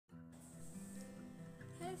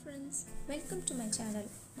friends, welcome to my channel.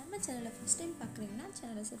 நம்ம சேனலை first time பார்க்குறீங்கன்னா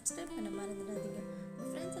சேனலை சப்ஸ்கிரைப் பண்ண மறந்துடாதீங்க. உங்கள்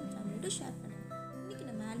ஃப்ரெண்ட்ஸ் அண்ட் ஃபேமிலியோட ஷேர் பண்ணுங்கள். இன்றைக்கி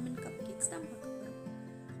நம்ம ஆல்மண்ட் கப் கேக்ஸ் தான் பார்க்க போகிறோம்.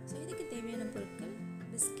 ஸோ இதுக்கு தேவையான பொருட்கள்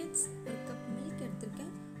பிஸ்கெட்ஸ், ஒரு கப் மில்க்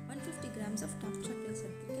எடுத்திருக்கேன், 150 grams ஆஃப் டார்க் சாக்லேட்ஸ்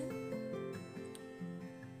எடுத்திருக்கேன்.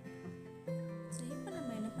 ஸோ இப்போ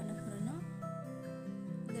நம்ம என்ன பண்ண போகிறோன்னா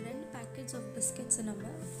இந்த 2 பேக்கெட்ஸ் ஆஃப் பிஸ்கெட்ஸை நம்ம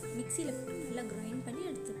மிக்சியில் போட்டு நல்லா கிரைண்ட் பண்ணி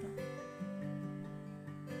எடுத்துக்கலாம்.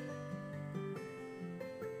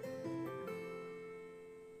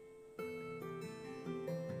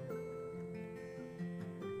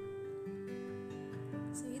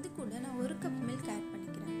 ஸோ இது கூட நான் 1 கப் மில்க் ஆட்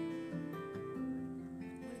பண்ணிக்கிறேன்.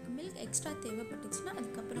 உங்களுக்கு மில்க் எக்ஸ்ட்ரா தேவைப்பட்டுச்சுன்னா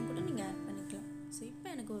அதுக்கப்புறம் கூட நீங்கள் ஆட் பண்ணிக்கலாம். ஸோ இப்போ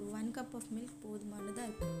எனக்கு ஒரு 1 கப் ஆஃப் மில்க் போதுமானதாக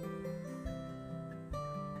இருக்கும்.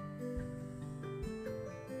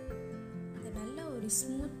 இதை நல்லா ஒரு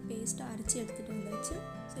ஸ்மூத் பேஸ்ட்டாக அரைச்சி எடுத்துகிட்டு வந்தாச்சு.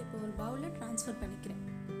 ஸோ இப்போ ஒரு பவுலில் ட்ரான்ஸ்ஃபர் பண்ணிக்கிறேன்.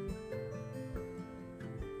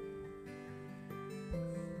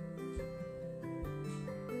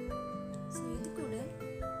 ஸோ இது கூட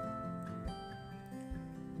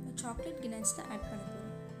சாக்லேட் கினாச் தான் ஆட் பண்ண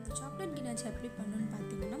போகிறோம். இந்த சாக்லேட் கினாச் எப்படி பண்ணணும்னு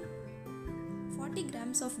பார்த்தீங்கன்னா 40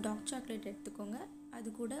 grams ஆஃப் டார்க் சாக்லேட் எடுத்துக்கோங்க. அது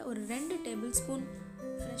கூட ஒரு 2 table spoon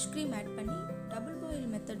fresh cream add பண்ணி டபுள் பாயில்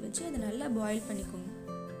மெத்தட் வச்சு அதை நல்லா பாயில் பண்ணிக்கோங்க.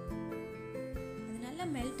 அது நல்லா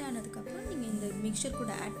மெல்ட் ஆனதுக்கப்புறம் நீங்கள் இந்த மிக்சர்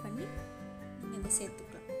கூட ஆட் பண்ணி நீங்கள் இதை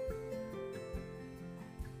சேர்த்துக்கலாம்.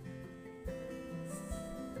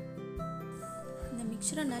 இந்த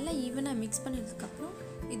மிக்சரை நல்லா ஈவனாக மிக்ஸ் பண்ணதுக்கப்புறம்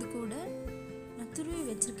இது கூட துருவி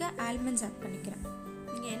வச்சுருக்க ஆல்மண்ட்ஸ் ஆட் பண்ணிக்கிறேன்.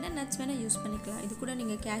 நீங்கள் என்ன நட்ஸ் வேணால் யூஸ் பண்ணிக்கலாம். இது கூட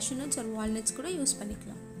நீங்கள் கேஷ்யூ நட்ஸ் ஒரு வால்நட்ஸ் கூட யூஸ்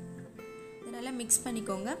பண்ணிக்கலாம். இதை நல்லா மிக்ஸ்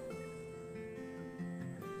பண்ணிக்கோங்க.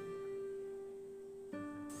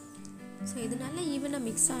 ஸோ இது நல்லா ஈவனாக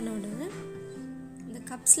மிக்ஸ் ஆன உடனே இந்த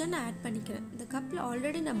கப்ஸில் நான் ஆட் பண்ணிக்கிறேன். இந்த கப்பில்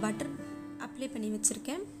ஆல்ரெடி நான் பட்டர் அப்ளை பண்ணி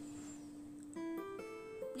வச்சுருக்கேன்.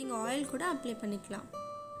 நீங்கள் ஆயில் கூட அப்ளை பண்ணிக்கலாம்.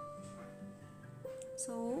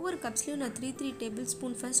 ஸோ ஒவ்வொரு கப்ஸ்லேயும் நான் 3 டேபிள்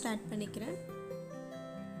ஸ்பூன் ஃபர்ஸ்ட் ஆட் பண்ணிக்கிறேன்.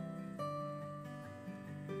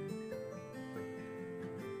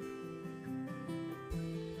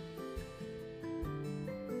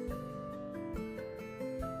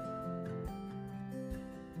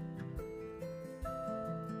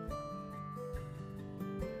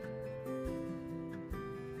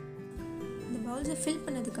 இந்த பவுல்ஸை ஃபில்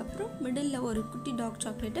பண்ணதுக்கப்புறம் மிடில் ஒரு குட்டி டார்க்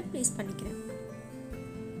சாக்லேட்டை ப்ளேஸ் பண்ணிக்கிறேன்.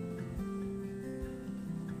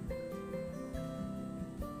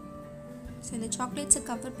 ஸோ இந்த சாக்லேட்ஸை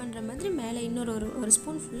கவர் பண்ணுற மாதிரி மேலே இன்னொரு ஒரு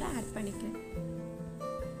ஸ்பூன் ஃபுல்லாக ஆட் பண்ணிக்கிறேன்.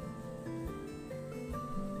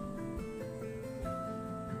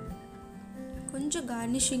 கொஞ்சம்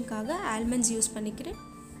கார்னிஷிங்காக ஆல்மண்ட்ஸ் யூஸ் பண்ணிக்கிறேன்.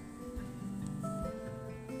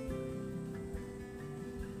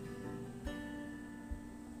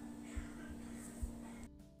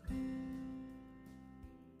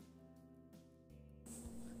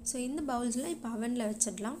 ஸோ இந்த பவுல்ஸ்லாம் இப்போ அவனில்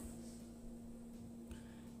வச்சிடலாம்.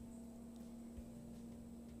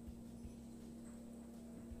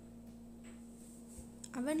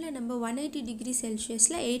 அவனில் நம்ம 180 டிகிரி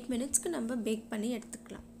செல்சியஸில் 8 மினிட்ஸ்க்கு நம்ம பேக் பண்ணி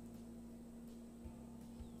எடுத்துக்கலாம்.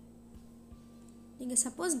 நீங்கள்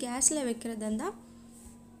சப்போஸ் கேஸில் வைக்கிறதா இருந்தால்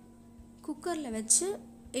குக்கரில் வச்சு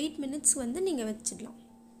 8 மினிட்ஸ் வந்து நீங்கள் வச்சிடலாம்.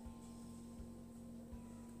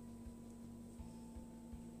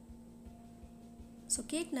 ஸோ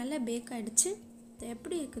கேக் நல்லா பேக் ஆகிடுச்சு. இது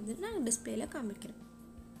எப்படி இருக்குதுன்னு நான் டிஸ்பிளேயில் காமிக்கிறேன்.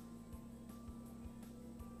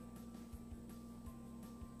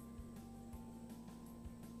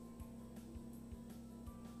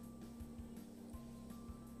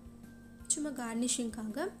 சும்மா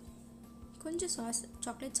கார்னிஷிங்காக கொஞ்சம்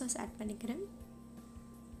சாக்லேட் சாஸ் ஆட் பண்ணிக்கிறேன்.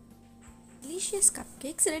 டெலிஷியஸ் கப்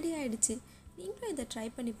கேக்ஸ் ரெடி ஆகிடுச்சு. நீங்களும் இதை ட்ரை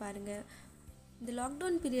பண்ணி பாருங்கள். இந்த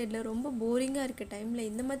லாக்டவுன் பீரியடில் ரொம்ப போரிங்காக இருக்க டைமில்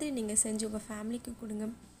இந்த மாதிரி நீங்கள் செஞ்சு உங்கள் ஃபேமிலிக்கு கொடுங்க.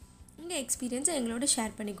 உங்கள் எக்ஸ்பீரியன்ஸை எங்களோட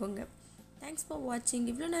ஷேர் பண்ணிக்கோங்க. தேங்க்ஸ் ஃபார் வாட்சிங்.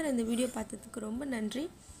 இவ்வளோ நேரம் இந்த வீடியோ பார்த்ததுக்கு ரொம்ப நன்றி.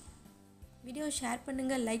 வீடியோவை ஷேர்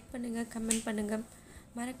பண்ணுங்கள், லைக் பண்ணுங்கள், கமெண்ட் பண்ணுங்கள்.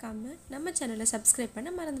 மறக்காமல் நம்ம சேனலை சப்ஸ்கிரைப்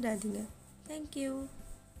பண்ண மறந்துடாதீங்க. தேங்க்யூ.